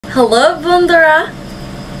Hello বন্ধুরা,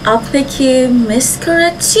 আপনি কি মিস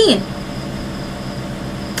করেছেন?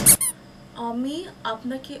 আমি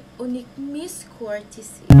আপনাকে অনেক মিস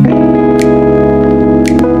করতেছি।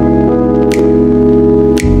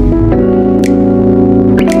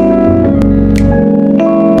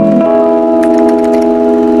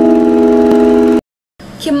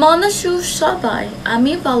 কেমন আছো সবাই?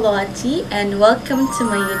 আমি ভালো আছি and welcome to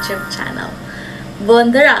my YouTube channel.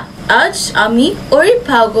 বন্ধুরা, আজ আমি ওই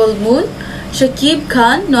পাগল moon Shakib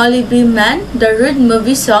Khan Nolly Man Dorod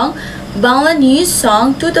movie song Bangla News Song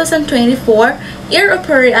 2024 এর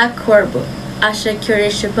উপর react করব। আশা করি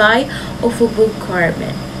সবাই উপভোগ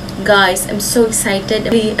করবেন। Guys, I'm so excited.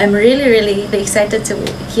 I'm really excited to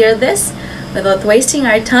hear this. Without wasting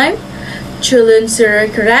our time, chulun surur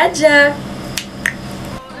karaja.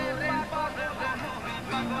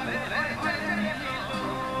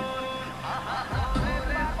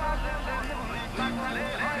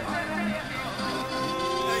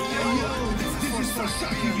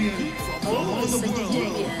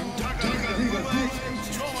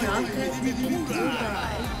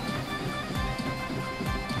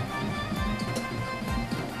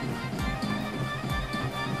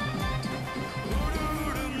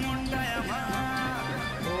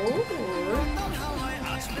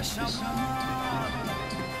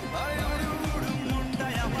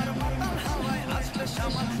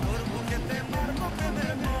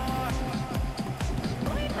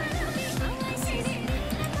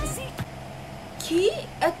 কি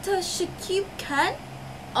এটা Shakib Khan?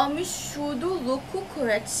 আমি শুধু লক্ষ্য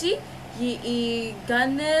করেছি এই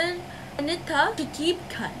গানের নেতা Shakib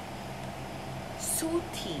Khan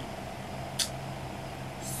সুথি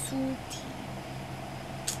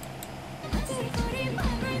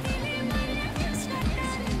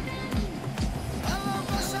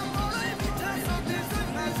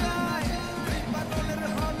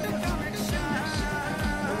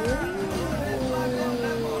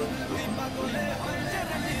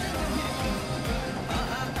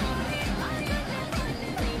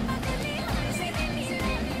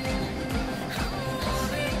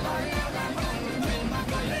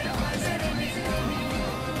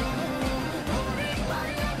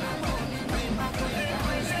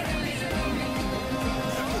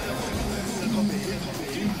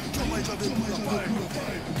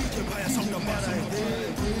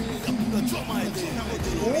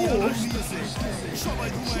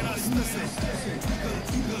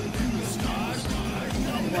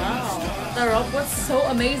Wow, the rock was so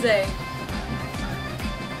amazing.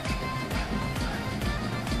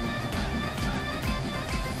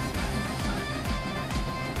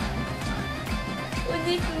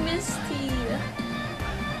 Unik Misty.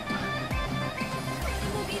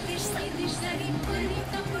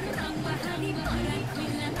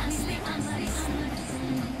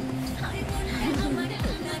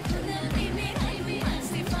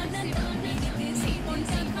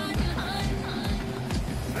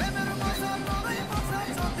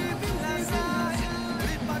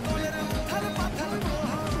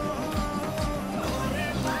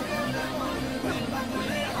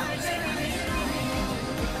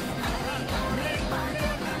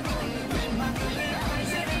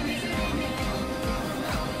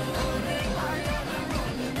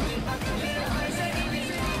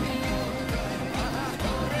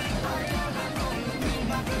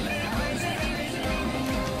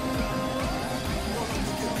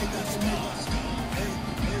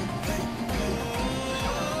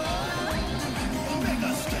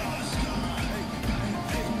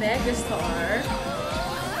 Megastar.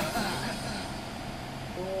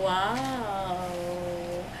 Wow,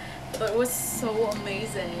 that was so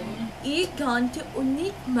amazing. এই গানটি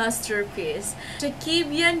unique masterpiece.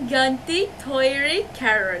 Shakibian গানটি তৈরি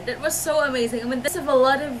Karen. That was so amazing. I mean, there's a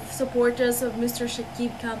lot of supporters of Mr.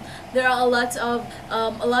 Shakib Khan. There are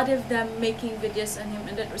a lot of them making videos on him,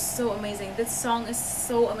 and that was so amazing. This song is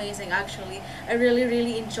so amazing. Actually, I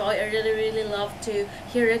really enjoy. I really love to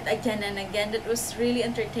hear it again and again. It was really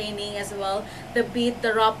entertaining as well. The beat,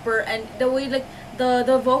 the rapper, and the way like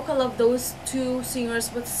the vocal of those two singers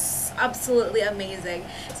was absolutely amazing.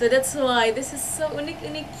 So that's why this is so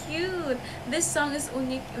unique cute. This song is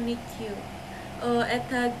unique cute.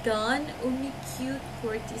 Eta gan unique cute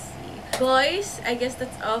courtesy. Guys, I guess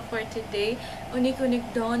that's all for today. Unique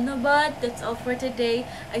donabad. That's all for today.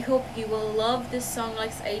 I hope you will love this song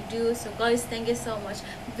like I do. So guys, thank you so much.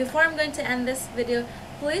 Before I'm going to end this video,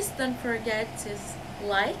 please don't forget to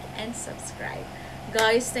like and subscribe.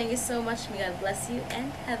 Guys, thank you so much. May God bless you and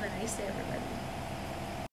have a nice day, everybody.